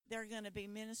They're going to be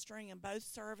ministering in both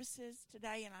services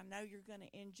today, and I know you're going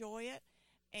to enjoy it.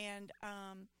 And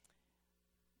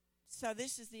so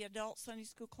this is the adult Sunday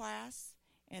school class,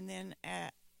 and then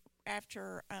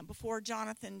before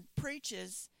Jonathan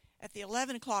preaches at the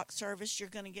 11 o'clock service, you're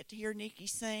going to get to hear Nikki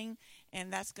sing,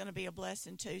 and that's going to be a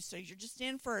blessing too. So you're just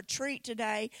in for a treat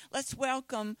today. Let's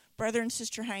welcome Brother and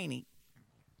Sister Haney.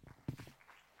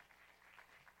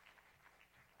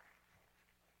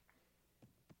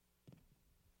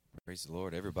 Praise the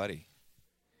Lord, everybody.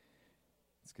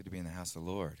 It's good to be in the house of the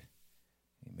Lord.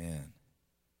 Amen.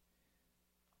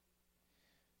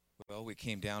 Well, we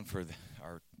came down for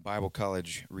our Bible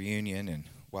college reunion, and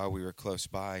while we were close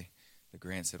by, the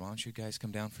Grant said, why don't you guys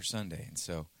come down for Sunday? And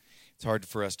so it's hard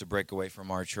for us to break away from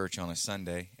our church on a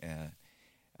Sunday,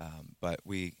 but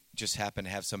we just happened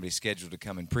to have somebody scheduled to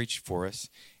come and preach for us.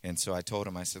 And so I told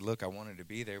him, I said, look, I wanted to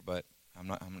be there, but I'm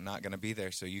not going to be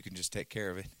there, so you can just take care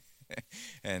of it.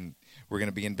 And we're going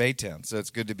to be in Baytown, so it's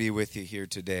good to be with you here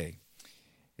today.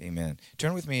 Amen.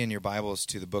 Turn with me in your Bibles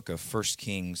to the book of 1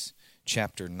 Kings,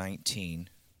 chapter 19.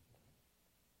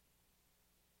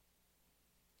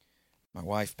 My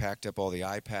wife packed up all the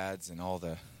iPads and all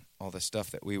the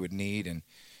stuff that we would need, and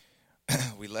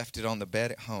we left it on the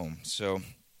bed at home. So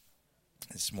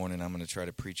this morning I'm going to try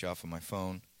to preach off of my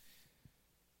phone.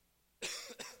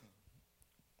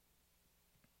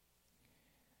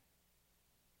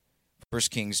 1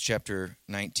 Kings chapter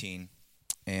 19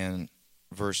 and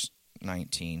verse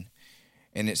 19.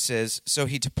 And it says, so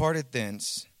he departed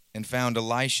thence and found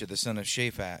Elisha the son of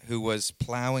Shaphat, who was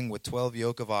plowing with 12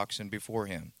 yoke of oxen before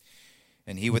him,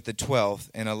 and he with the 12th.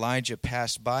 And Elijah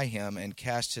passed by him and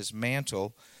cast his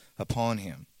mantle upon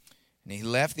him. And he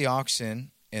left the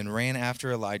oxen and ran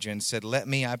after Elijah and said, let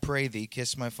me, I pray thee,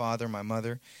 kiss my father, my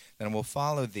mother, then I will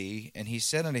follow thee. And he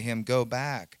said unto him, go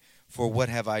back, for what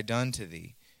have I done to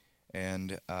thee?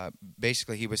 And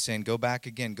basically he was saying, go back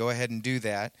again, go ahead and do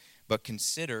that, but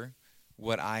consider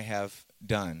what I have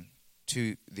done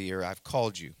to thee, or I've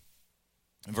called you.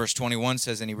 And verse 21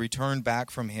 says, and he returned back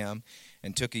from him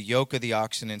and took a yoke of the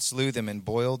oxen and slew them and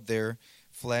boiled their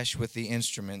flesh with the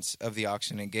instruments of the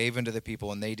oxen and gave unto the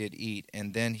people, and they did eat.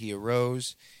 And then he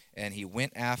arose and he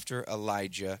went after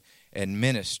Elijah and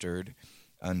ministered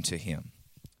unto him.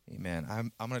 Amen.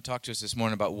 I'm going to talk to us this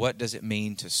morning about what does it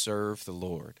mean to serve the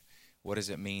Lord. What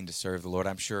does it mean to serve the Lord?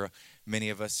 I'm sure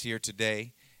many of us here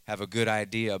today have a good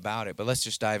idea about it, but let's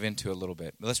just dive into it a little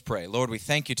bit. Let's pray. Lord, we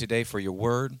thank you today for your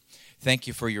word. Thank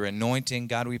you for your anointing.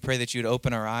 God, we pray that you'd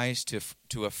open our eyes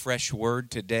to a fresh word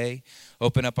today.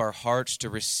 Open up our hearts to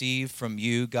receive from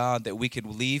you, God, that we could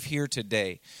leave here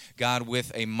today, God,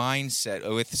 with a mindset,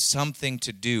 with something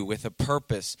to do, with a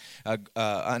purpose, a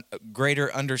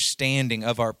greater understanding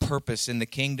of our purpose in the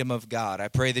kingdom of God. I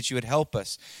pray that you would help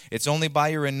us. It's only by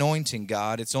your anointing,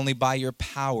 God. It's only by your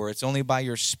power. It's only by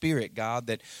your spirit, God,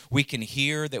 that we can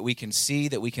hear, that we can see,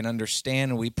 that we can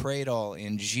understand. And we pray it all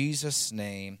in Jesus'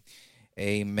 name.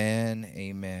 Amen,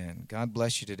 amen. God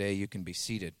bless you today. You can be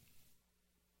seated.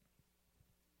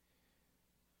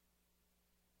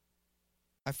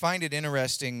 I find it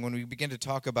interesting when we begin to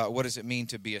talk about what does it mean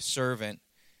to be a servant,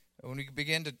 when we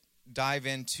begin to dive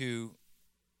into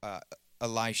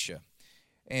Elisha.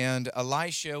 And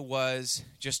Elisha was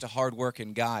just a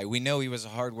hard-working guy. We know he was a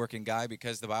hard-working guy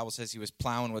because the Bible says he was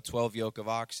plowing with 12 yoke of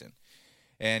oxen.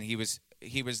 And he was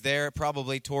there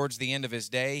probably towards the end of his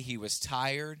day. He was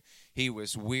tired. He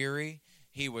was weary.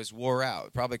 He was wore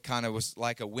out. Probably kind of was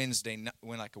like a Wednesday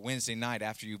night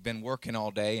after you've been working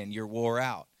all day and you're wore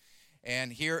out.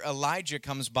 And here Elijah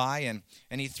comes by and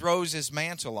he throws his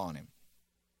mantle on him,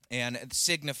 and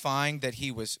signifying that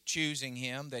he was choosing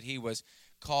him, that he was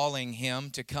calling him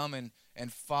to come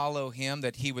and follow him,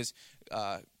 that he was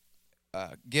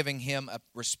giving him a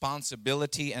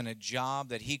responsibility and a job,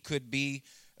 that he could be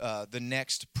the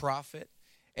next prophet.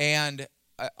 And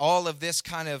all of this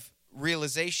kind of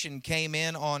realization came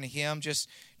in on him just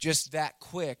that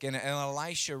quick. And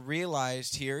Elisha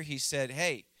realized here, he said,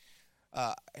 hey,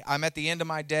 I'm at the end of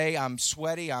my day. I'm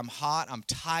sweaty. I'm hot. I'm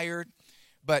tired.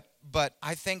 But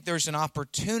I think there's an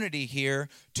opportunity here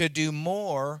to do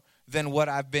more than what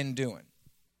I've been doing.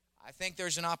 I think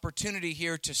there's an opportunity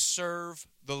here to serve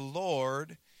the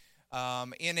Lord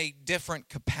in a different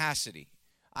capacity.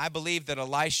 I believe that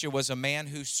Elisha was a man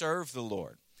who served the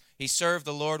Lord. He served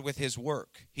the Lord with his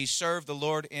work. He served the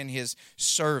Lord in his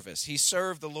service. He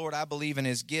served the Lord, I believe, in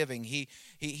his giving.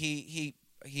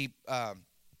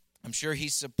 I'm sure he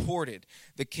supported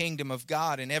the kingdom of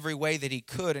God in every way that he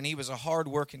could, and he was a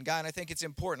hard-working guy. And I think it's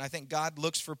important. I think God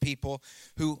looks for people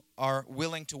who are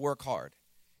willing to work hard.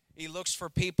 He looks for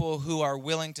people who are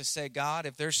willing to say, God,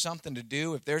 if there's something to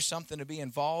do, if there's something to be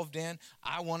involved in,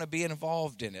 I want to be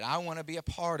involved in it. I want to be a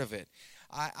part of it,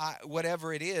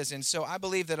 whatever it is. And so I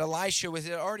believe that Elisha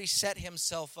had already set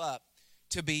himself up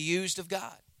to be used of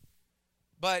God.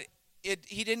 But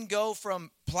he didn't go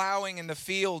from plowing in the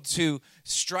field to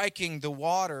striking the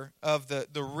water of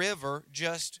the river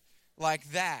just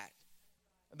like that.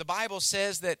 The Bible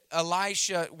says that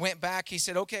Elisha went back. He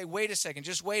said, okay, wait a second.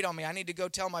 Just wait on me. I need to go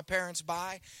tell my parents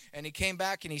bye. And he came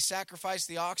back and he sacrificed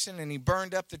the oxen and he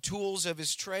burned up the tools of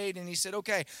his trade. And he said,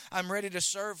 okay, I'm ready to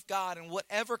serve God in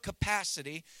whatever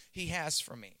capacity he has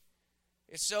for me.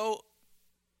 It's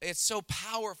so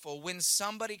powerful when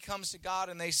somebody comes to God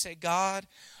and they say, God,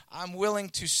 I'm willing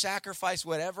to sacrifice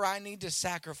whatever I need to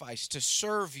sacrifice to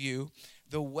serve you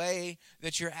the way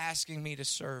that you're asking me to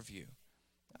serve you.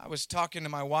 I was talking to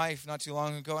my wife not too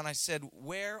long ago, and I said,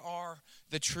 where are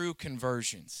the true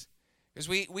conversions? Because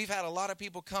we've had a lot of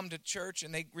people come to church,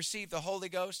 and they receive the Holy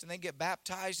Ghost, and they get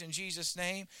baptized in Jesus'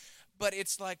 name, but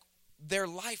it's like their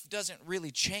life doesn't really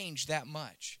change that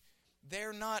much.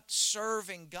 They're not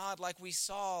serving God like we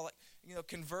saw,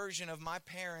 conversion of my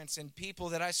parents and people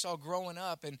that I saw growing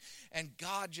up, and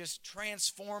God just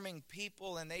transforming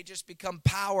people, and they just become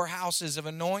powerhouses of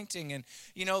anointing. And,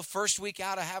 first week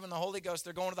out of having the Holy Ghost,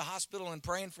 they're going to the hospital and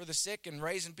praying for the sick and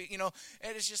raising people,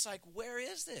 and it's just like, where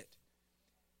is it?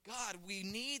 God, we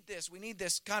need this. We need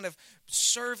this kind of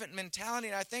servant mentality.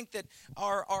 And I think that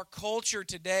our culture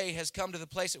today has come to the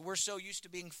place that we're so used to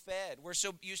being fed. We're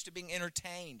so used to being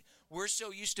entertained. We're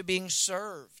so used to being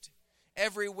served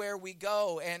everywhere we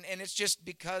go. And it's just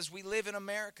because we live in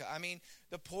America. I mean,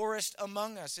 the poorest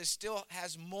among us still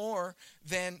has more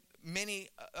than many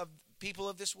of people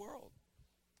of this world.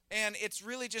 And it's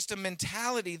really just a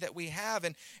mentality that we have.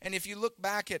 And if you look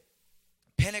back at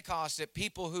Pentecost, at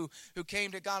people who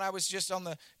came to God. I was just on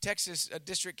the Texas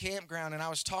district campground, and I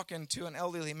was talking to an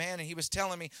elderly man, and he was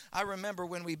telling me, I remember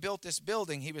when we built this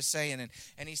building, he was saying,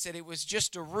 and he said it was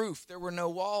just a roof. There were no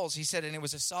walls, he said, and it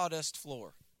was a sawdust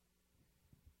floor.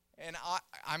 And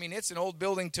I mean, it's an old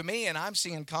building to me, and I'm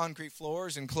seeing concrete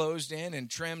floors and closed in and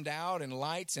trimmed out and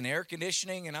lights and air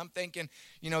conditioning, and I'm thinking,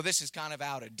 this is kind of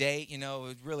out of date,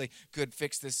 it really could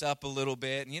fix this up a little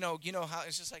bit. And you know how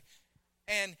it's just like,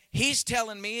 and he's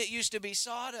telling me it used to be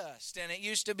sawdust, and it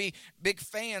used to be big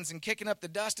fans and kicking up the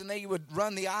dust, and they would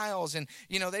run the aisles, and,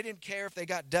 they didn't care if they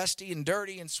got dusty and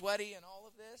dirty and sweaty and all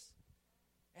of this.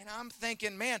 And I'm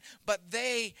thinking, man, but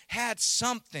they had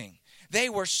something. They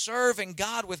were serving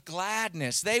God with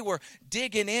gladness. They were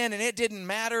digging in, and it didn't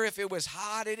matter if it was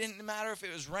hot. It didn't matter if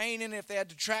it was raining, if they had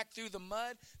to track through the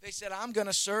mud. They said, I'm going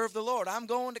to serve the Lord. I'm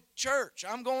going to church.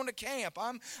 I'm going to camp.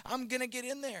 I'm going to get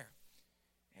in there.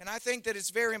 And I think that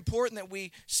it's very important that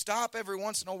we stop every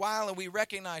once in a while and we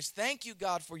recognize, thank you,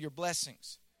 God, for your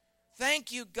blessings.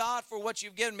 Thank you, God, for what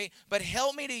you've given me, but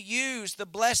help me to use the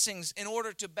blessings in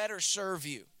order to better serve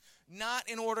you, not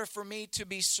in order for me to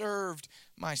be served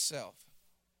myself.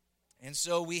 And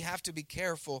so we have to be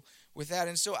careful with that.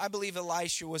 And so I believe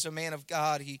Elisha was a man of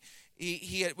God. He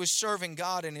was serving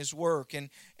God in his work, and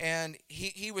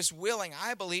he was willing,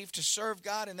 I believe, to serve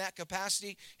God in that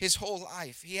capacity his whole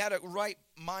life. He had a right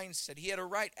mindset. He had a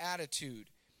right attitude,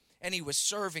 and he was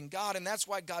serving God, and that's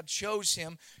why God chose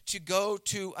him to go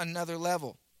to another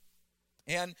level.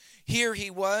 And here he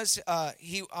was.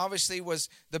 He obviously was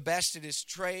the best at his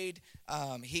trade.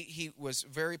 He was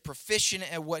very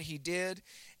proficient at what he did,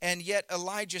 and yet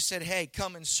Elijah said, hey,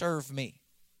 come and serve me.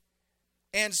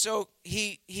 And so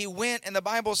he went, and the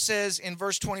Bible says in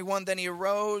verse 21, then he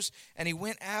arose, and he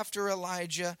went after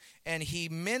Elijah, and he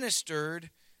ministered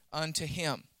unto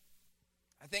him.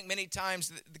 I think many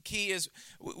times the key is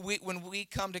when we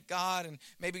come to God, and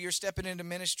maybe you're stepping into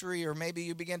ministry, or maybe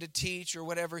you begin to teach or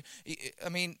whatever. I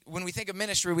mean, when we think of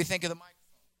ministry, we think of the microphone.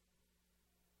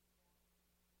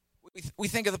 We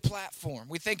think of the platform.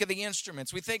 We think of the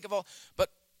instruments. We think of all, but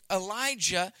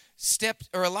Elisha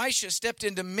stepped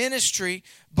into ministry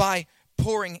by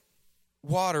pouring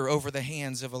water over the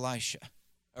hands of Elijah.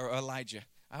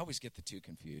 I always get the two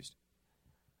confused.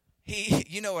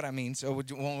 You know what I mean, so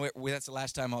that's the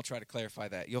last time I'll try to clarify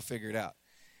that. You'll figure it out.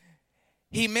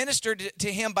 He ministered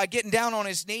to him by getting down on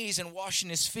his knees and washing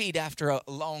his feet after a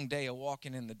long day of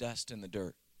walking in the dust and the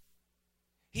dirt.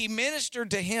 He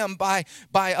ministered to him by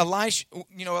Elisha.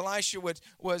 You know, Elisha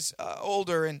was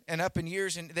older and up in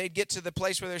years, and they'd get to the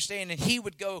place where they're staying, and he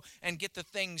would go and get the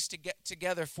things to get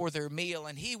together for their meal,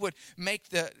 and he would make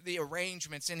the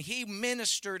arrangements, and he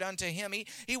ministered unto him.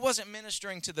 He wasn't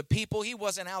ministering to the people. He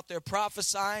wasn't out there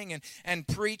prophesying and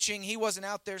preaching. He wasn't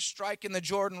out there striking the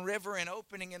Jordan River and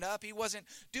opening it up. He wasn't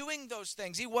doing those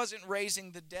things. He wasn't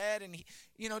raising the dead and,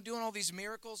 doing all these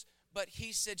miracles. But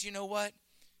he said, you know what?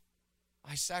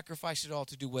 I sacrifice it all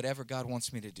to do whatever God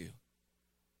wants me to do.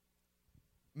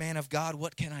 Man of God,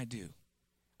 what can I do?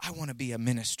 I want to be a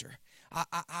minister.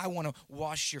 I want to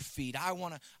wash your feet. I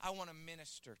want to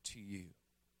minister to you.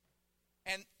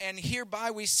 And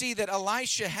hereby we see that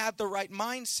Elisha had the right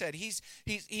mindset.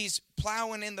 He's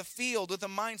plowing in the field with the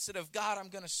mindset of, God, I'm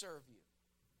going to serve you.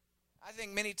 I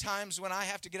think many times when I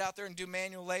have to get out there and do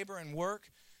manual labor and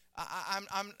work,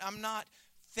 I'm not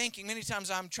thinking. Many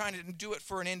times I'm trying to do it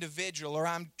for an individual, or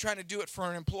I'm trying to do it for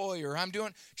an employer, or I'm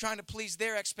trying to please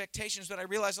their expectations. But I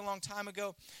realized a long time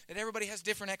ago that everybody has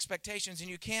different expectations, and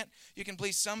you can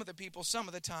please some of the people some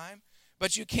of the time,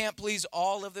 but you can't please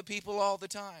all of the people all the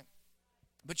time.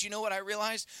 But you know what I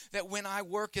realized? That when I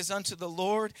work as unto the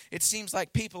Lord, it seems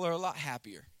like people are a lot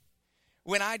happier.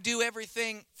 When I do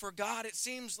everything for God, it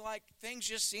seems like things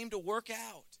just seem to work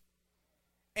out.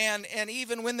 And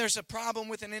even when there's a problem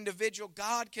with an individual,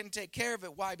 God can take care of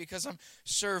it. Why? Because I'm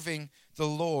serving the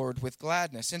Lord with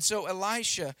gladness. And so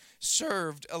Elisha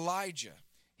served Elijah.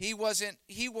 He wasn't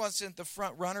the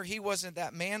front runner. He wasn't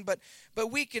that man. But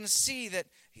we can see that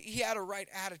he had a right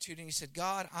attitude. And he said,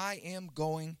 God, I am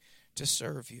going to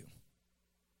serve you.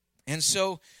 And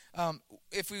so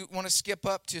if we want to skip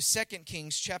up to 2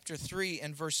 Kings chapter 3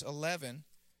 and verse 11,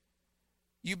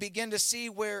 you begin to see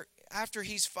where after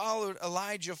he's followed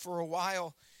Elijah for a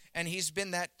while and he's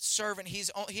been that servant,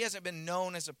 he hasn't been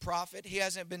known as a prophet. He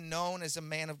hasn't been known as a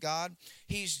man of God.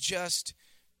 He's just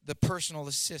the personal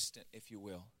assistant, if you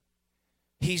will.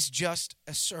 He's just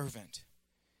a servant.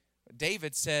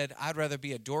 David said, I'd rather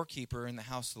be a doorkeeper in the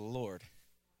house of the Lord.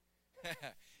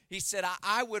 He said,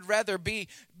 I would rather be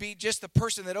just the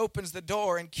person that opens the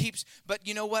door and keeps. But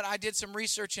you know what? I did some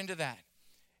research into that.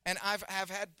 And I've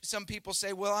had some people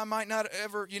say, well, I might not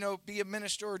ever, be a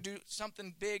minister or do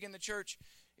something big in the church.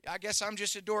 I guess I'm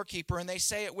just a doorkeeper. And they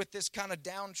say it with this kind of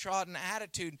downtrodden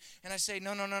attitude. And I say,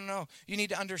 no. You need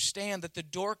to understand that the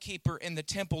doorkeeper in the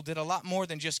temple did a lot more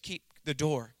than just keep the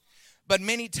door. But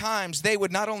many times they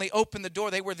would not only open the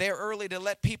door, they were there early to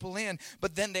let people in,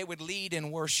 but then they would lead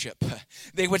in worship.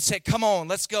 They would say, come on,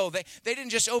 let's go. They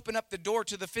didn't just open up the door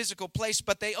to the physical place,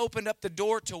 but they opened up the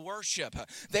door to worship.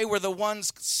 They were the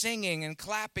ones singing and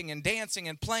clapping and dancing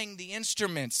and playing the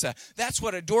instruments. That's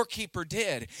what a doorkeeper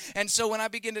did. And so when I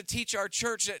begin to teach our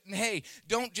church that, hey,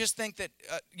 don't just think that,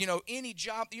 any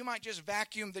job, you might just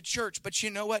vacuum the church, but you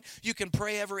know what? You can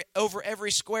pray over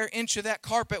every square inch of that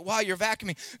carpet while you're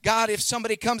vacuuming. God, if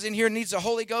somebody comes in here and needs the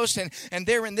Holy Ghost and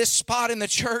they're in this spot in the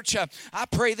church, I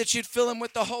pray that you'd fill them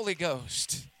with the Holy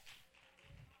Ghost.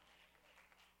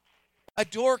 A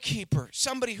doorkeeper,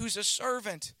 somebody who's a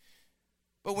servant.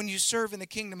 But when you serve in the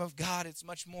kingdom of God, it's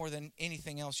much more than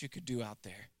anything else you could do out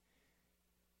there.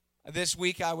 This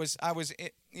week I was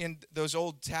in those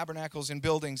old tabernacles and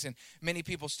buildings, and many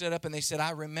people stood up and they said,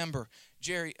 I remember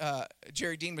Jerry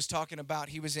Dean was talking about,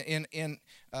 he was in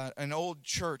an old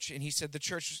church, and he said the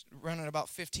church was running about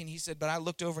 15. He said, but I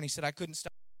looked over and he said, I couldn't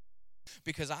stop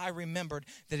because I remembered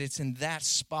that it's in that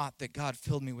spot that God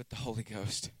filled me with the Holy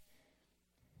Ghost.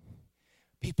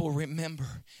 People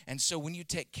remember. And so when you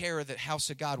take care of the house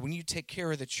of God, when you take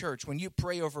care of the church, when you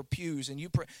pray over pews and you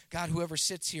pray, God, whoever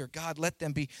sits here, God, let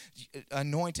them be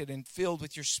anointed and filled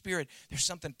with your Spirit. There's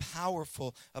something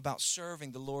powerful about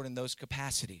serving the Lord in those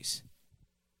capacities.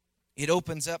 It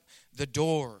opens up the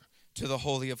door to the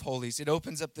Holy of Holies. It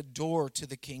opens up the door to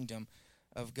the kingdom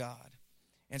of God.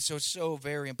 And so it's so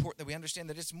very important that we understand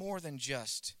that it's more than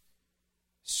just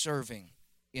serving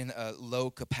in a low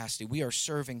capacity. We are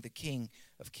serving the King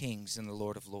of Kings and the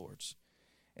Lord of Lords.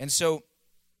 And so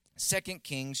 2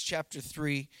 Kings chapter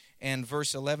 3 and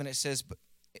verse 11, it says,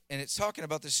 and it's talking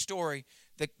about this story,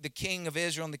 the king of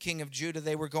Israel and the king of Judah,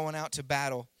 they were going out to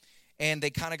battle, and they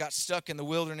kind of got stuck in the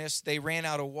wilderness. They ran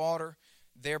out of water.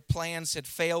 Their plans had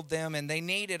failed them, and they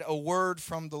needed a word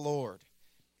from the Lord.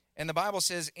 And the Bible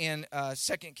says in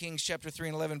 2 Kings chapter 3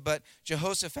 and 11, but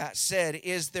Jehoshaphat said,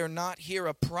 is there not here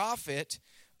a prophet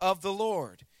of the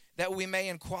Lord, that we may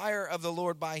inquire of the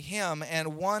Lord by him?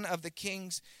 And one of the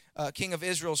king of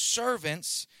Israel's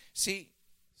servants, see,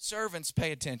 servants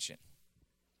pay attention.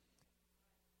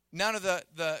 None of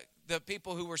the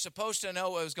people who were supposed to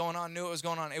know what was going on knew what was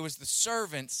going on. It was the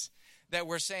servants that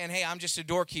we're saying, hey, I'm just a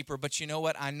doorkeeper. But you know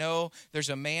what? I know there's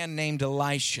a man named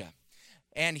Elisha,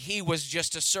 and he was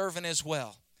just a servant as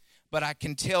well. But I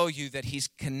can tell you that he's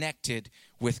connected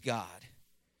with God.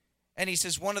 And he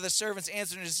says, one of the servants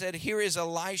answered and said, here is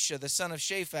Elisha, the son of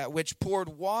Shaphat, which poured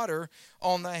water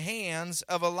on the hands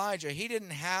of Elijah. He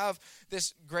didn't have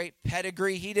this great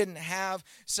pedigree. He didn't have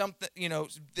something,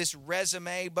 this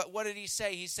resume. But what did he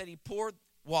say? He said he poured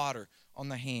water on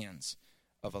the hands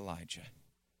of Elijah.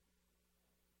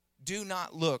 Do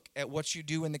not look at what you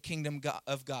do in the kingdom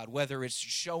of God, whether it's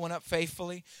showing up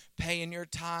faithfully, paying your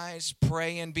tithes,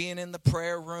 praying, being in the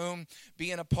prayer room,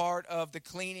 being a part of the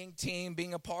cleaning team,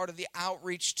 being a part of the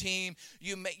outreach team.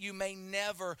 You may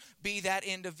never be that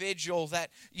individual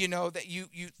that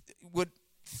you would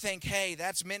think, hey,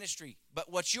 that's ministry.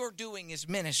 But what you're doing is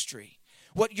ministry.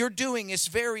 What you're doing is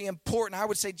very important. I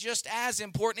would say just as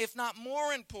important, if not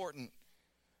more important,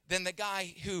 than the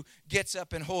guy who gets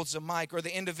up and holds the mic or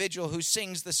the individual who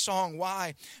sings the song.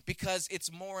 Why? Because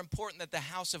it's more important that the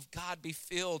house of God be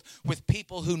filled with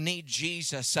people who need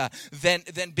Jesus than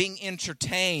being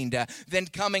entertained, than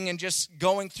coming and just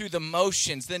going through the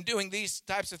motions, than doing these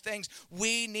types of things.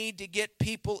 We need to get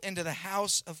people into the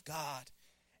house of God,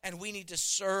 and we need to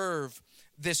serve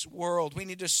this world. We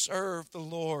need to serve the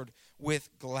Lord with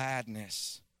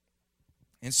gladness.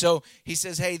 And so he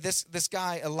says, hey, this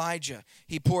guy, Elijah,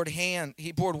 he poured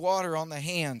water on the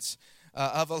hands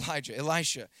of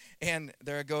Elisha. And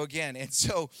there I go again. And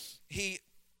so he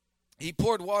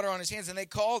poured water on his hands, and they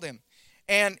called him.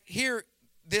 And here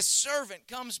this servant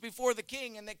comes before the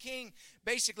king, and the king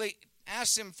basically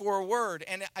asks him for a word.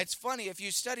 And it's funny, if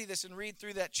you study this and read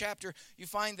through that chapter, you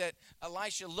find that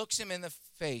Elisha looks him in the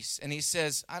face, and he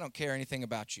says, I don't care anything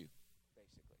about you,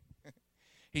 basically.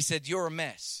 He said, you're a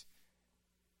mess.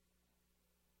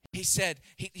 He said,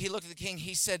 he looked at the king,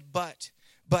 he said, but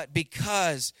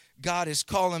because God is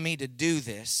calling me to do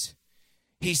this,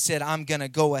 he said, I'm going to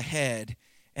go ahead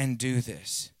and do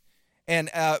this. And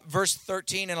verse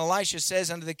 13, and Elisha says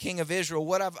unto the king of Israel,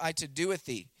 what have I to do with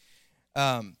thee?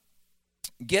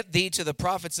 Get thee to the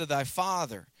prophets of thy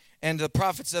father and the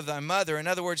prophets of thy mother. In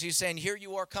other words, he's saying, here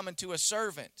you are coming to a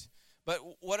servant. But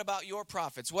what about your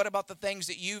prophets? What about the things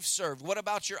that you've served? What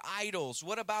about your idols?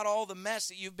 What about all the mess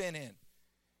that you've been in?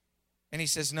 And he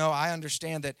says, no, I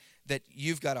understand that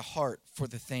you've got a heart for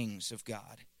the things of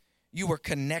God. You were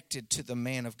connected to the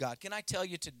man of God. Can I tell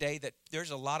you today that there's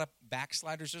a lot of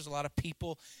backsliders, there's a lot of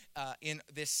people in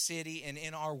this city and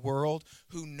in our world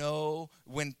who know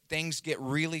when things get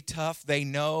really tough, they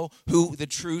know who the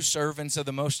true servants of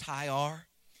the Most High are.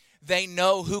 They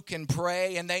know who can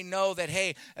pray, and they know that,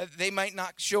 hey, they might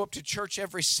not show up to church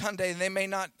every Sunday, and they may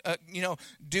not,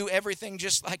 do everything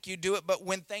just like you do it, but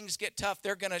when things get tough,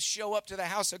 they're going to show up to the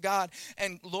house of God,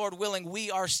 and Lord willing, we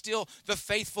are still the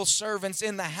faithful servants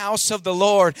in the house of the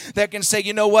Lord that can say,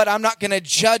 you know what, I'm not going to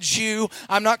judge you,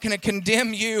 I'm not going to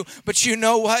condemn you, but you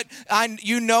know what,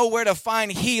 you know where to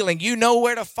find healing, you know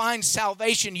where to find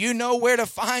salvation, you know where to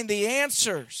find the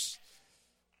answers.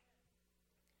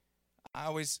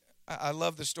 I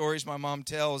love the stories my mom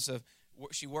tells of.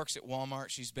 She works at Walmart.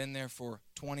 She's been there for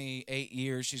 28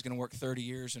 years. She's going to work 30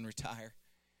 years and retire.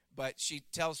 But she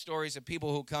tells stories of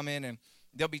people who come in and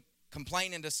they'll be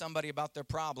complaining to somebody about their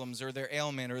problems or their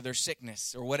ailment or their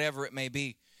sickness or whatever it may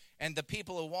be. And the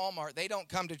people at Walmart, they don't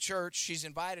come to church. She's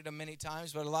invited them many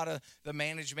times, but a lot of the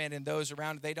management and those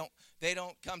around, they don't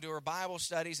come to her Bible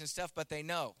studies and stuff, but they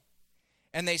know.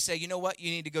 And they say, you know what,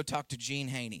 you need to go talk to Gene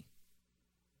Haney.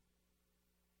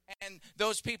 And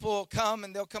those people will come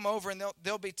and they'll come over and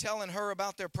they'll be telling her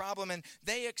about their problem, and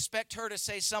they expect her to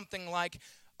say something like,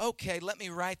 okay, let me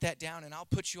write that down and I'll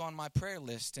put you on my prayer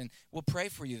list and we'll pray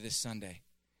for you this Sunday.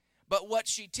 But what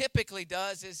she typically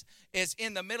does is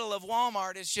in the middle of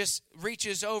Walmart is just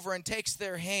reaches over and takes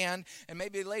their hand and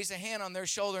maybe lays a hand on their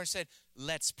shoulder and said,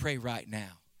 let's pray right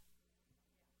now.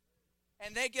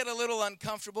 And they get a little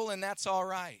uncomfortable, and that's all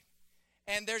right.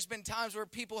 And there's been times where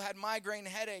people had migraine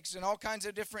headaches and all kinds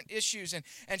of different issues.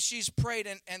 And she's prayed,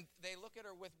 and they look at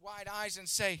her with wide eyes and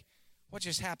say, what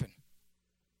just happened?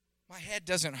 My head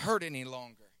doesn't hurt any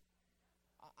longer.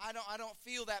 I don't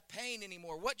feel that pain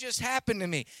anymore. What just happened to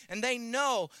me? And they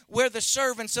know where the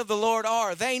servants of the Lord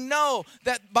are. They know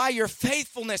that by your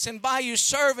faithfulness and by you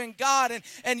serving God,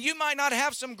 and you might not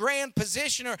have some grand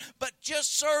position, but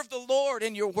just serve the Lord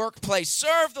in your workplace.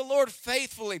 Serve the Lord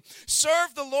faithfully.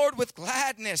 Serve the Lord with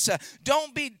gladness.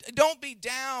 Don't be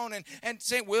down and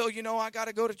say, well, I got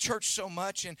to go to church so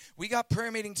much, and we got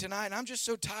prayer meeting tonight, and I'm just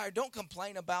so tired. Don't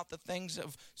complain about the things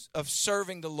of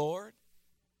serving the Lord.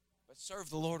 But serve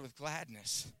the Lord with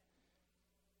gladness.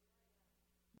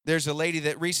 There's a lady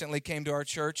that recently came to our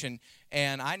church,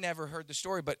 and I never heard the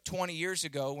story, but 20 years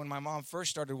ago when my mom first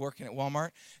started working at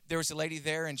Walmart, there was a lady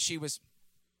there, and she was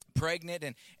pregnant,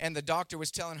 and the doctor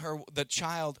was telling her the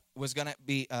child was going to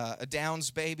be a Down's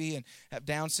baby and have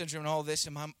Down syndrome and all this,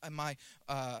 and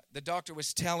the doctor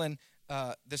was telling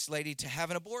this lady to have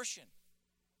an abortion.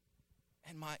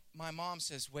 And my mom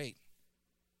says, wait,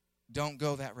 don't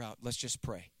go that route. Let's just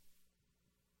pray.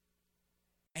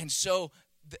 And so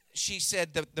she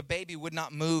said the baby would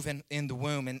not move in the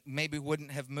womb, and maybe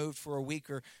wouldn't have moved for a week,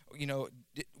 or,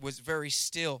 it was very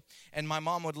still. And my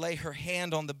mom would lay her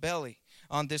hand on the belly,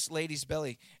 on this lady's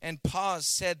belly. And Paz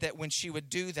said that when she would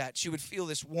do that, she would feel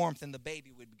this warmth and the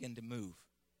baby would begin to move.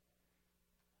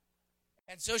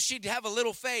 And so she'd have a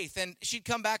little faith, and she'd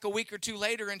come back a week or two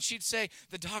later, and she'd say,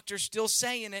 the doctor's still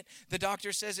saying it. The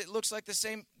doctor says it looks like the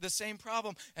same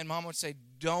problem. And Mom would say,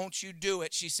 don't you do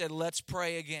it. She said, let's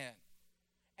pray again.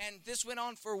 And this went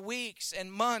on for weeks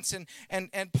and months,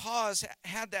 and Paz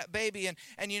had that baby.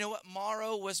 And you know what?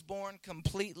 Morrow was born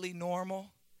completely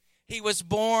normal. He was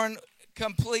born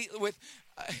complete with,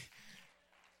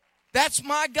 that's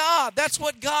my God. That's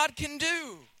what God can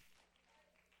do.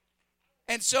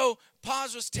 And so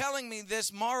Paz was telling me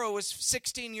this. Morrow was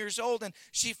 16 years old, and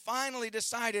she finally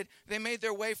decided. They made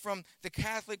their way from the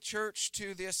Catholic Church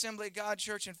to the Assembly of God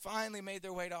Church, and finally made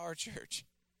their way to our church.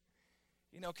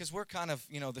 Because we're kind of,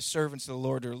 the servants of the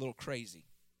Lord are a little crazy.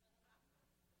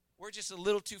 We're just a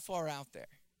little too far out there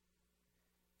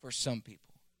for some people.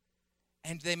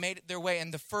 And they made it their way.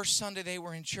 And the first Sunday they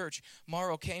were in church,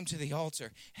 Morrow came to the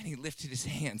altar, and he lifted his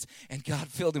hands, and God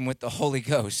filled him with the Holy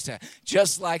Ghost,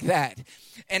 just like that.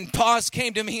 And Paz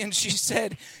came to me, and she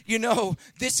said,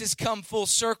 this has come full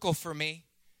circle for me.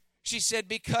 She said,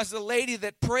 because the lady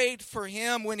that prayed for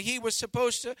him when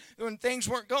things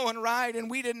weren't going right and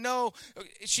we didn't know,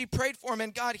 she prayed for him,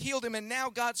 and God healed him, and now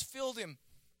God's filled him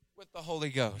with the Holy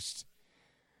Ghost.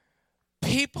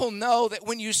 People know that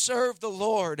when you serve the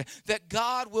Lord, that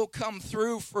God will come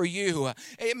through for you.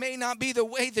 It may not be the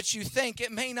way that you think.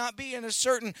 It may not be in a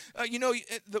certain,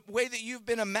 the way that you've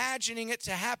been imagining it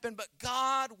to happen, but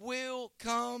God will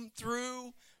come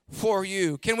through for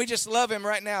you. Can we just love him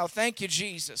right now? Thank you,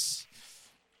 Jesus.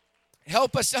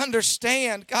 Help us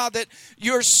understand, God, that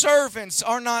your servants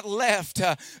are not left.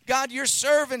 God, your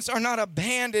servants are not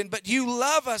abandoned, but you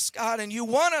love us, God, and you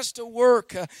want us to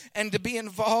work and to be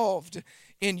involved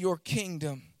in your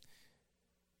kingdom.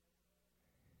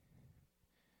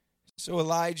 So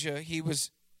Elijah, he was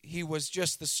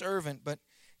just the servant, but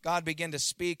God began to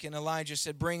speak, and Elijah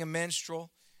said, bring a minstrel.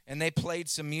 And they played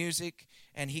some music,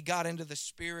 and he got into the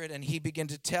spirit, and he began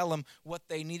to tell them what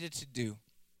they needed to do.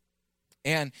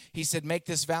 And he said, make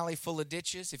this valley full of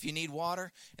ditches if you need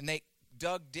water. And they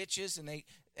dug ditches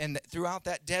and throughout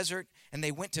that desert, and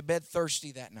they went to bed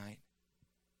thirsty that night.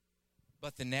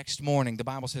 But the next morning, the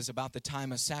Bible says about the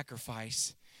time of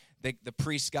sacrifice, the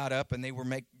priests got up, and they were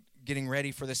getting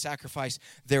ready for the sacrifice.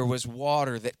 There was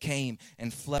water that came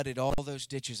and flooded all those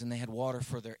ditches, and they had water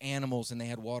for their animals, and they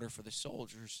had water for the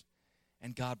soldiers.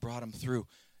 And God brought them through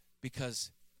because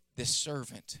this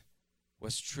servant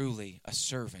was truly a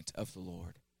servant of the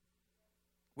Lord.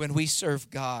 When we serve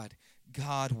God,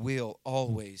 God will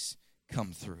always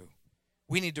come through.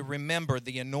 We need to remember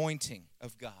the anointing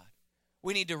of God.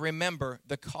 We need to remember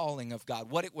the calling of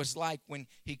God, what it was like when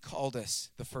he called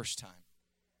us the first time.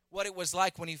 What it was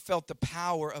like when he felt the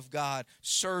power of God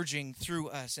surging through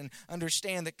us, and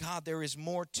understand that, God, there is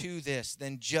more to this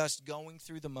than just going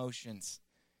through the motions.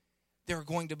 There are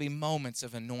going to be moments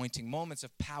of anointing, moments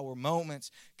of power,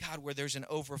 moments, God, where there's an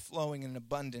overflowing and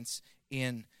abundance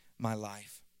in my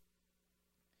life.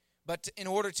 But in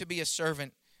order to be a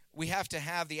servant, we have to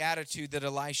have the attitude that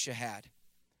Elisha had.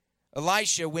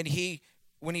 Elisha, when he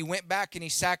went back and he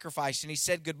sacrificed and he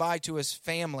said goodbye to his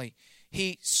family,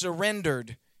 he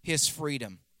surrendered his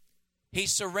freedom. He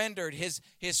surrendered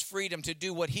his freedom to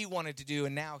do what he wanted to do,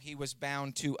 and now he was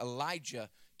bound to Elijah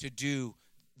to do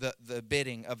the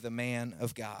bidding of the man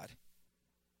of God.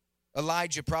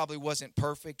 Elijah probably wasn't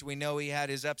perfect. We know he had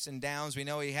his ups and downs. We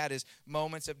know he had his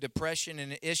moments of depression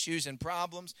and issues and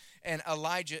problems. And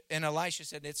Elisha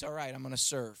said, it's all right, I'm going to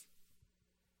serve.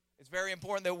 It's very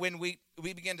important that when we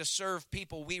begin to serve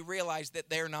people, we realize that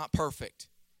they're not perfect.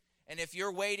 And if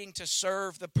you're waiting to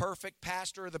serve the perfect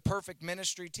pastor or the perfect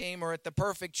ministry team or at the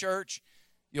perfect church,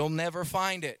 you'll never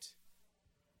find it.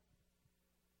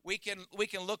 We can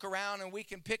look around and we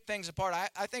can pick things apart.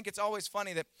 I think it's always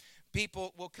funny that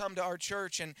people will come to our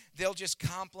church and they'll just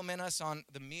compliment us on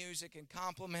the music and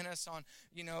compliment us on,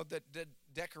 the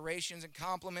decorations and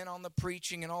compliment on the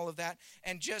preaching and all of that.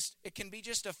 And it can be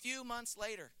just a few months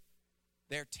later,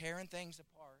 they're tearing things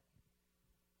apart.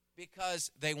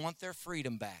 because they want their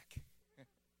freedom back.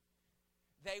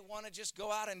 They want to just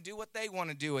go out and do what they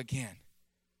want to do again.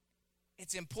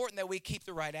 It's important that we keep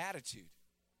the right attitude.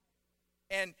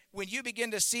 And when you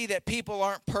begin to see that people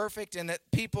aren't perfect and that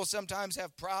people sometimes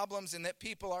have problems and that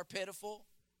people are pitiful,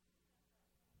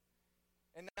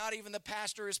 and not even the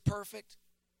pastor is perfect,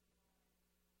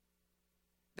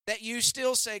 that you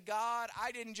still say, God,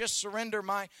 I didn't just surrender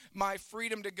my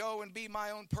freedom to go and be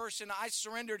my own person. I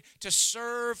surrendered to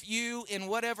serve you in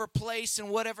whatever place and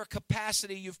whatever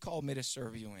capacity you've called me to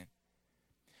serve you in.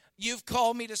 You've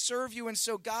called me to serve you, and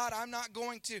so, God, I'm not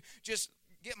going to just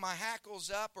get my hackles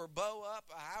up or bow up,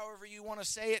 however you want to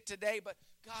say it today, but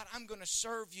God, I'm going to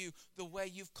serve you the way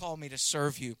you've called me to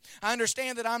serve you. I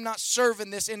understand that I'm not serving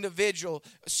this individual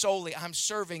solely. I'm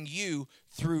serving you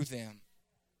through them.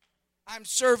 I'm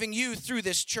serving you through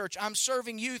this church. I'm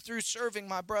serving you through serving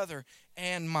my brother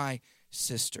and my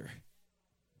sister.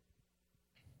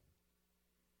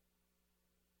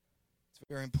 It's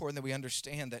very important that we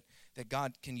understand that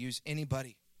God can use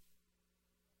anybody.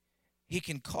 He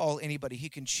can call anybody. He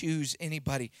can choose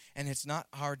anybody. And it's not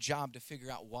our job to figure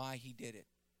out why he did it.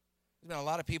 There's been a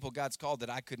lot of people God's called that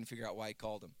I couldn't figure out why he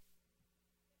called them.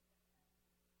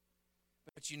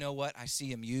 But you know what? I see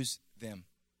him use them.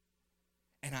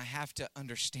 And I have to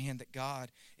understand that,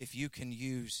 God, if you can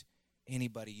use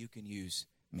anybody, you can use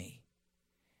me.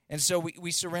 And so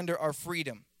we surrender our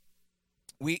freedom.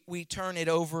 We turn it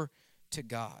over to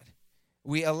God.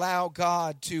 We allow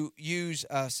God to use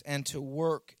us and to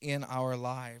work in our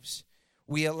lives.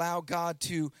 We allow God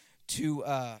to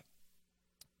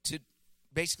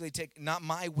basically take, not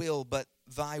my will, but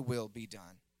thy will be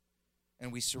done.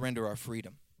 And we surrender our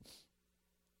freedom.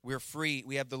 We're free.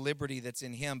 We have the liberty that's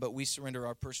in him, but we surrender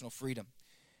our personal freedom.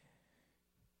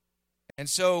 And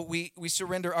so we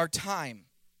surrender our time.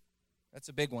 That's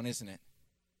a big one, isn't it?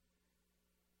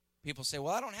 People say,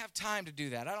 well, I don't have time to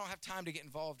do that. I don't have time to get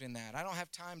involved in that. I don't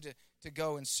have time to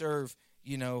go and serve,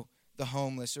 the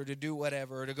homeless or to do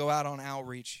whatever or to go out on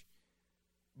outreach.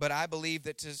 But I believe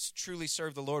that to truly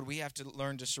serve the Lord, we have to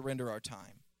learn to surrender our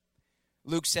time.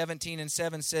 Luke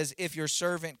 17:7 says, if your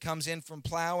servant comes in from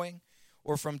plowing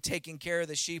or from taking care of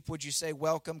the sheep, would you say,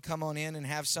 welcome, come on in and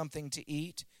have something to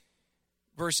eat?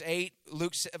 Verse 8,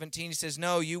 Luke 17 says,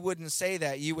 no, you wouldn't say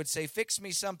that. You would say, fix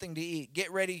me something to eat. Get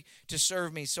ready to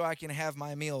serve me so I can have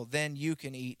my meal. Then you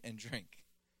can eat and drink.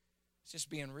 It's just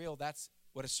being real. That's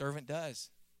what a servant does.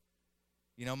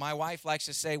 My wife likes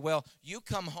to say, well, you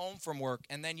come home from work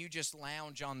and then you just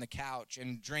lounge on the couch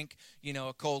and drink,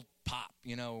 a cold pop,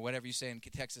 whatever you say in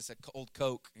Texas, a cold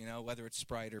Coke, whether it's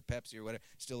Sprite or Pepsi or whatever,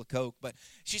 still a Coke. But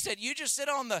she said, you sit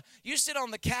on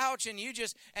the couch and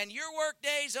your work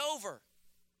day's over.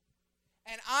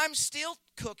 And I'm still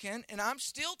cooking and I'm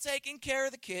still taking care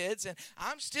of the kids and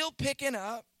I'm still picking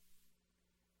up.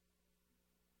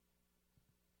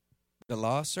 The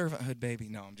law of servanthood, baby.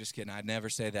 No, I'm just kidding. I'd never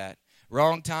say that.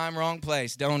 Wrong time, wrong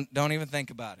place. Don't even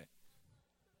think about it.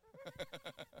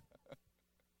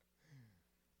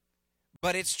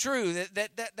 But it's true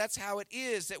that's how it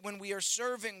is, that when we are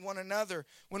serving one another,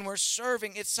 when we're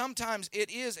serving, sometimes it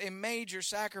is a major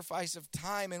sacrifice of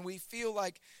time, and we feel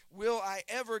like, will I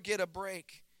ever get a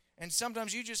break? And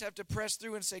sometimes you just have to press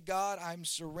through and say, God, I'm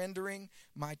surrendering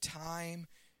my time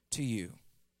to you.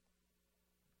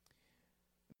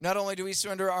 Not only do we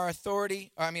surrender our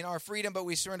freedom, but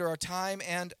we surrender our time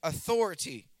and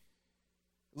authority.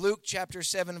 Luke chapter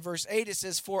 7, verse 8, it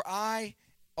says, for I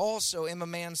also am a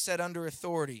man set under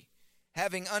authority,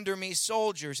 having under me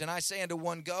soldiers. And I say unto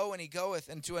one, go, and he goeth,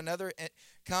 and to another,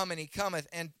 come, and he cometh,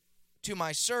 and to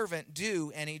my servant,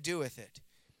 do, and he doeth it.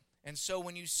 And so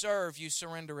when you serve, you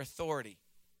surrender authority.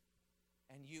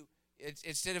 And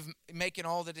instead of making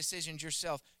all the decisions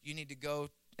yourself, you need to go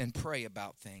and pray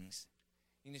about things.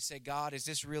 You need to say, God, is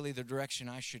this really the direction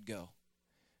I should go?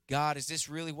 God, is this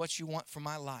really what you want for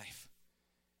my life?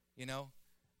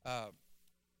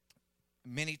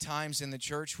 Many times in the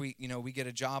church, we get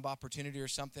a job opportunity or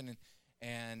something,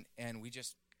 and we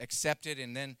just accept it,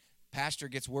 and then pastor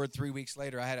gets word 3 weeks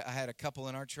later. I had a couple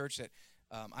in our church that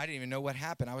I didn't even know what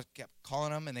happened. I kept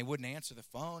calling them, and they wouldn't answer the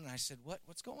phone, and I said,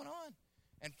 what's going on?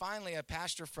 And finally, a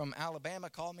pastor from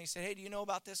Alabama called me and said, hey, do you know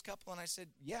about this couple? And I said,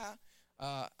 yeah.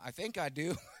 I think I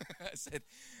do. I said,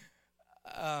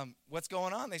 what's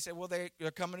going on? They said, well,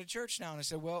 they're coming to church now. And I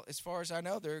said, well, as far as I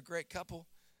know, they're a great couple,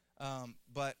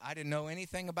 but I didn't know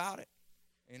anything about it.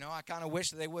 I kind of wish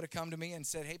that they would have come to me and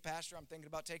said, hey, pastor, I'm thinking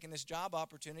about taking this job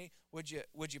opportunity. Would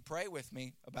you pray with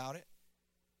me about it?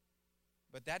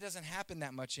 But that doesn't happen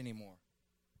that much anymore.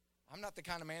 I'm not the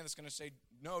kind of man that's going to say,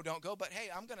 no, don't go. But, hey,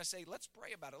 I'm going to say, let's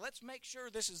pray about it. Let's make sure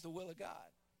this is the will of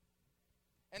God.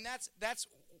 And that's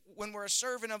when we're a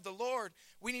servant of the Lord,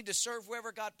 we need to serve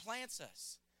wherever God plants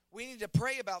us. We need to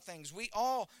pray about things. We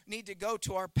all need to go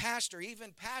to our pastor.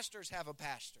 Even pastors have a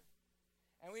pastor.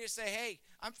 And we just say, hey,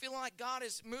 I'm feeling like God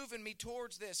is moving me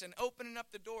towards this and opening up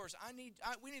the doors.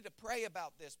 We need to pray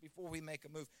about this before we make a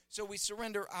move. So we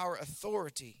surrender our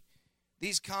authority.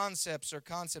 These concepts are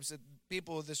concepts that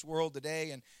people of this world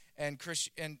today and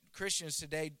Christians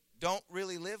today don't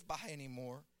really live by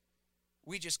anymore.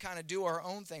 We just kind of do our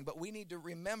own thing. But we need to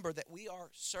remember that we are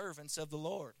servants of the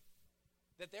Lord.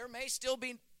 That there may still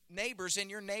be neighbors in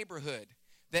your neighborhood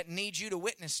that need you to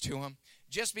witness to them.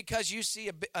 Just because you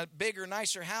see a bigger,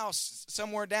 nicer house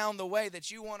somewhere down the way that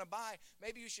you want to buy,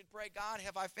 maybe you should pray, God,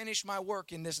 have I finished my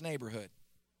work in this neighborhood?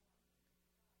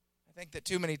 I think that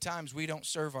too many times we don't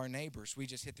serve our neighbors. We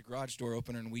just hit the garage door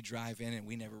opener and we drive in and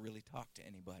we never really talk to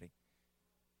anybody.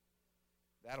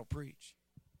 That'll preach.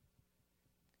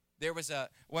 There was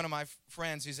one of my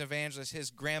friends who's an evangelist, his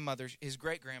great-grandmother,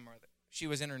 she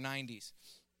was in her 90s.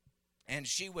 And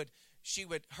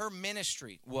her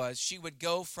ministry was she would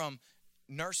go from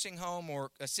nursing home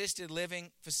or assisted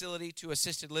living facility to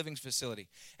assisted living facility.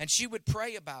 And she would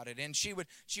pray about it. And she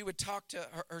would talk to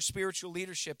her spiritual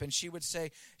leadership. And she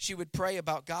would pray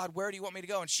about, God, where do you want me to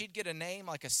go? And she'd get a name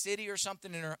like a city or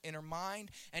something in her mind.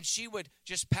 And she would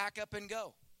just pack up and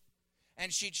go.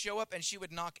 And she'd show up and she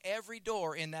would knock every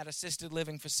door in that assisted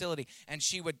living facility. And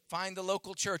she would find the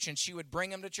local church and she would bring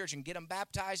them to church and get them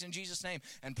baptized in Jesus' name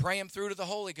and pray them through to the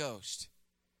Holy Ghost.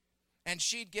 And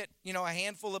she'd get, a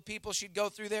handful of people. She'd go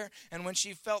through there. And when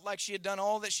she felt like she had done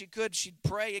all that she could, she'd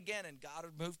pray again and God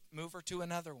would move her to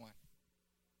another one.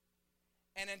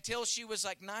 And until she was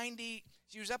like 90,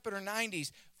 she was up in her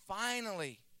 90s,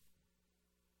 finally,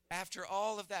 after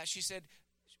all of that, she said,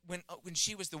 when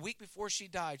she was the week before she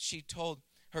died, she told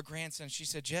her grandson, she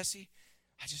said, Jesse,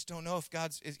 I just don't know if I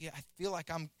feel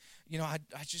like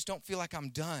I just don't feel like I'm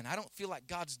done. I don't feel like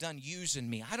God's done using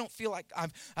me. I don't feel like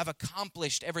I've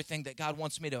accomplished everything that God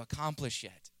wants me to accomplish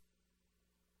yet.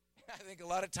 I think a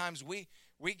lot of times we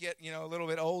get, a little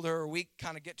bit older, or we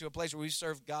kind of get to a place where we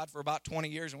served God for about 20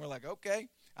 years and we're like, okay,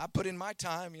 I put in my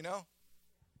time,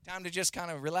 time to just kind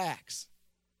of relax.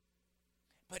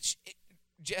 But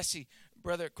Jesse,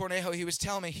 Brother Cornejo, he was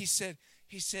telling me, he said,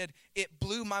 it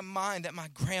blew my mind that my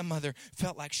grandmother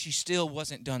felt like she still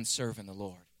wasn't done serving the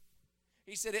Lord.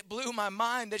 He said, it blew my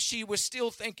mind that she was still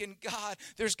thinking, God,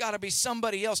 there's got to be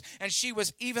somebody else. And she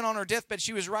was, even on her deathbed,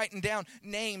 she was writing down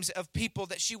names of people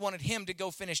that she wanted him to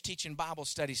go finish teaching Bible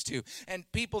studies to. And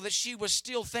people that she was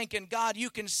still thinking, God,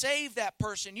 you can save that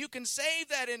person. You can save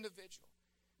that individual.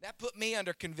 That put me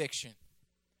under conviction.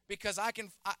 Because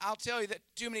I'll tell you that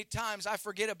too many times I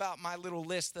forget about my little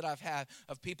list that I've had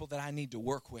of people that I need to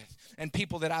work with and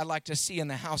people that I like to see in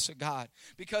the house of God.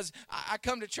 Because I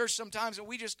come to church sometimes and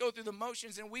we just go through the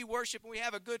motions and we worship and we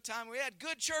have a good time. We had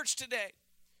good church today.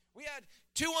 We had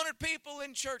 200 people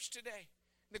in church today.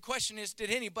 The question is, did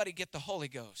anybody get the Holy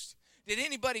Ghost? Did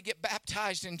anybody get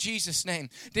baptized in Jesus' name?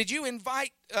 Did you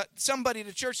invite somebody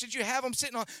to church? Did you have them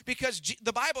sitting on? Because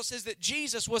the Bible says that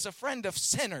Jesus was a friend of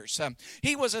sinners.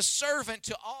 He was a servant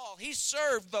to all. He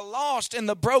served the lost and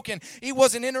the broken. He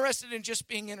wasn't interested in just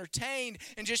being entertained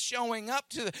and just showing up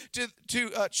to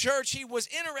church. He was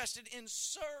interested in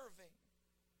serving.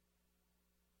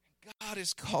 And God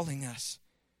is calling us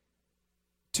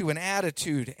to an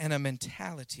attitude and a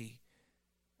mentality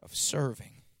of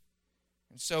serving.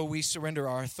 And so we surrender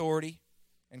our authority.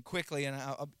 And quickly, and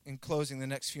in closing the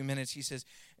next few minutes, he says,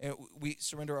 we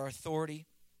surrender our authority.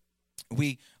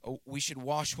 We should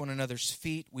wash one another's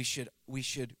feet. We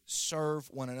should serve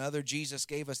one another. Jesus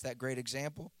gave us that great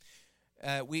example.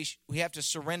 We have to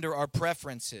surrender our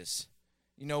preferences.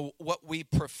 What we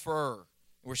prefer.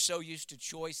 We're so used to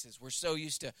choices. We're so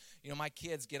used to, my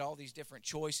kids get all these different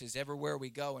choices everywhere we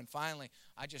go. And finally,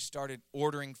 I just started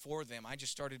ordering for them. I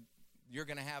just started, you're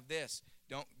going to have this.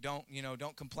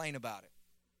 Don't complain about it.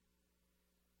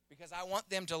 Because I want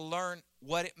them to learn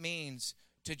what it means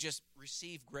to just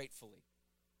receive gratefully.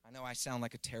 I know I sound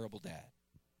like a terrible dad.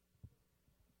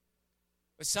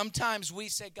 But sometimes we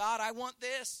say, God, I want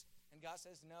this. And God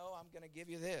says, no, I'm going to give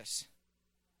you this.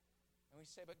 And we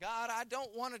say, but God, I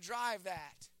don't want to drive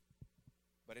that.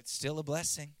 But it's still a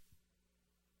blessing.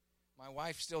 My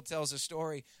wife still tells a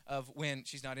story of when,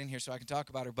 she's not in here so I can talk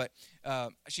about her, but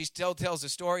she still tells a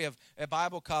story of at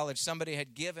Bible college, somebody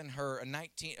had given her a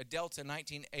Delta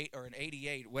 1988 or an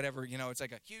 88, whatever, it's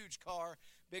like a huge car,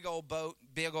 big old boat,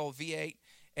 big old V8.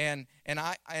 And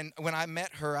when I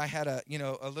met her, I had a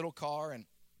little car,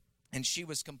 and she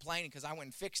was complaining because I went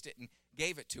and fixed it and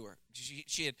gave it to her.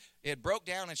 It broke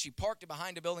down, and she parked it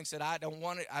behind a building, said, I don't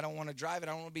want it, I don't want to drive it,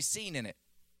 I don't want to be seen in it.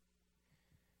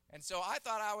 And so I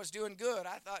thought I was doing good.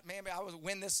 I thought maybe I would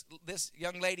win this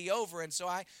young lady over. And so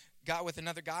I got with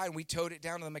another guy, and we towed it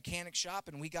down to the mechanic shop,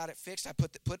 and we got it fixed. I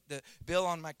put the bill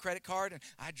on my credit card, and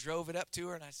I drove it up to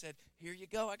her, and I said, here you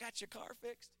go. I got your car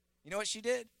fixed. You know what she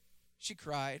did? She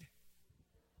cried.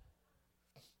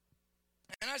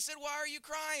 And I said, why are you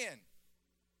crying?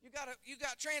 You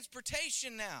got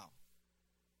transportation now.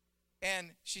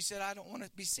 And she said, I don't want to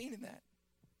be seen in that.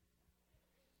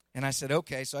 And I said,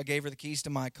 okay. So I gave her the keys to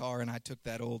my car, and I took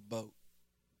that old boat.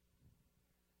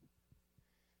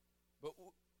 But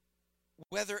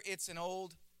whether it's an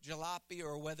old jalopy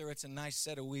or whether it's a nice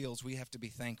set of wheels, we have to be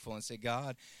thankful and say,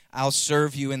 God, I'll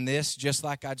serve you in this just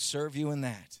like I'd serve you in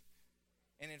that.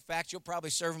 And in fact, you'll probably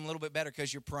serve him a little bit better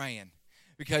because you're praying.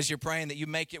 Because you're praying that you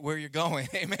make it where you're going.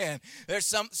 Amen.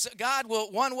 God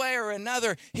will, one way or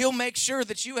another, he'll make sure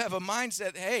that you have a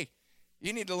mindset, hey,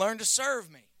 you need to learn to serve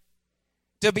me.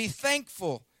 To be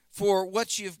thankful for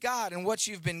what you've got and what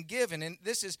you've been given. And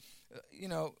this is,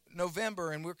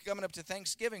 November, and we're coming up to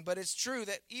Thanksgiving. But it's true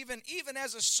that even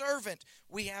as a servant,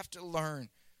 we have to learn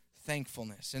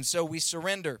thankfulness. And so we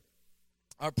surrender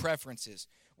our preferences.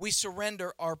 We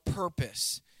surrender our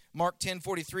purpose. Mark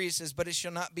 10:43 says, but it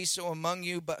shall not be so among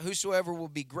you, but whosoever will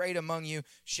be great among you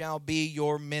shall be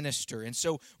your minister. And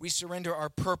so we surrender our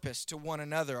purpose to one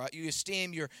another. You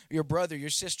esteem your brother, your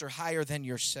sister higher than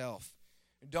yourself.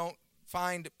 Don't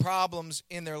find problems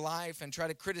in their life and try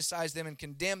to criticize them and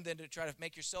condemn them to try to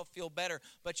make yourself feel better.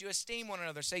 But you esteem one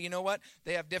another. Say, you know what?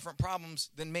 They have different problems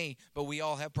than me, but we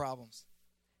all have problems.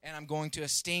 And I'm going to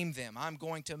esteem them. I'm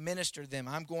going to minister them.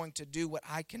 I'm going to do what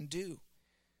I can do.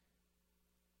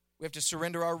 We have to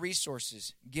surrender our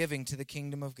resources, giving to the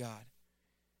kingdom of God.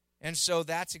 And so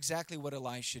that's exactly what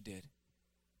Elisha did.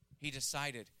 He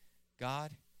decided,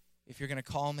 God, if you're going to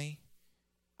call me,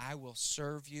 I will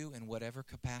serve you in whatever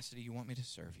capacity you want me to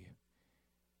serve you.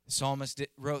 The psalmist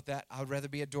wrote that, I would rather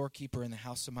be a doorkeeper in the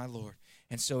house of my Lord.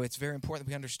 And so it's very important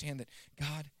that we understand that,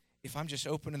 God, if I'm just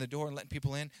opening the door and letting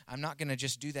people in, I'm not going to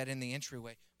just do that in the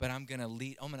entryway, but I'm going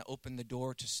to open the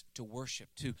door to worship,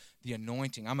 to the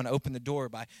anointing. I'm going to open the door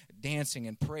by dancing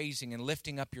and praising and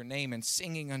lifting up your name and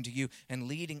singing unto you and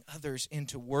leading others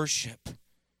into worship.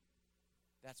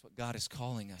 That's what God is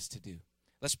calling us to do.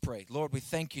 Let's pray. Lord, we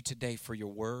thank you today for your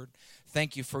word.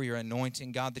 Thank you for your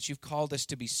anointing, God, that you've called us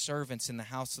to be servants in the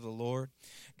house of the Lord.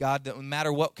 God, that no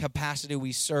matter what capacity we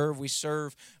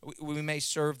may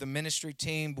serve the ministry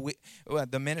team.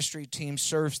 The ministry team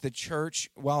serves the church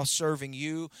while serving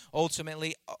you.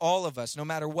 Ultimately, all of us, no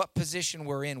matter what position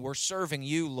we're in, we're serving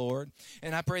you, Lord.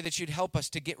 And I pray that you'd help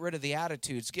us to get rid of the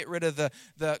attitudes, get rid of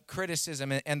the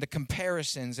criticism and the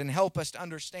comparisons, and help us to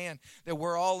understand that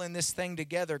we're all in this thing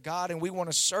together, God, and we want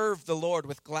to serve the Lord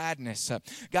with gladness.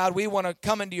 God, we want to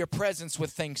come into your presence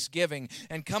with thanksgiving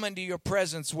and come into your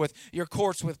presence with your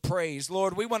courts with praise.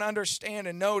 Lord, we want to understand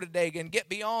and know today and get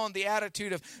beyond the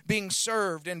attitude of being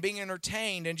served and being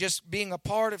entertained and just being a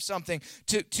part of something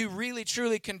to really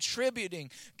truly contributing,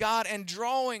 God, and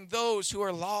drawing those who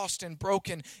are lost and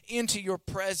broken into your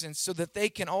presence so that they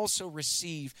can also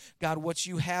receive, God, what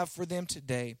you have for them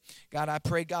today. God, I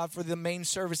pray, God, for the main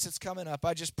service that's coming up.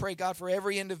 I just pray, God, for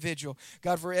every individual,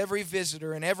 God, for every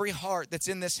visitor and every heart that's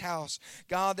in this house,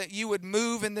 God, that you would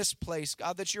move in this place,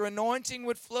 God, that your anointing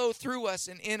would flow through us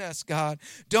and in us, God.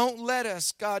 Don't let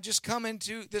us, God, just come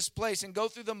into this place and go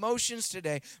through the motions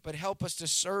today, but help us to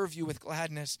serve you with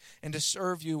gladness and to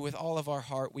serve you with all of our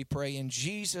heart. We pray in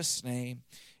Jesus' name,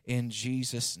 in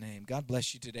Jesus' name. God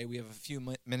bless you today. We have a few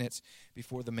minutes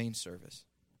before the main service.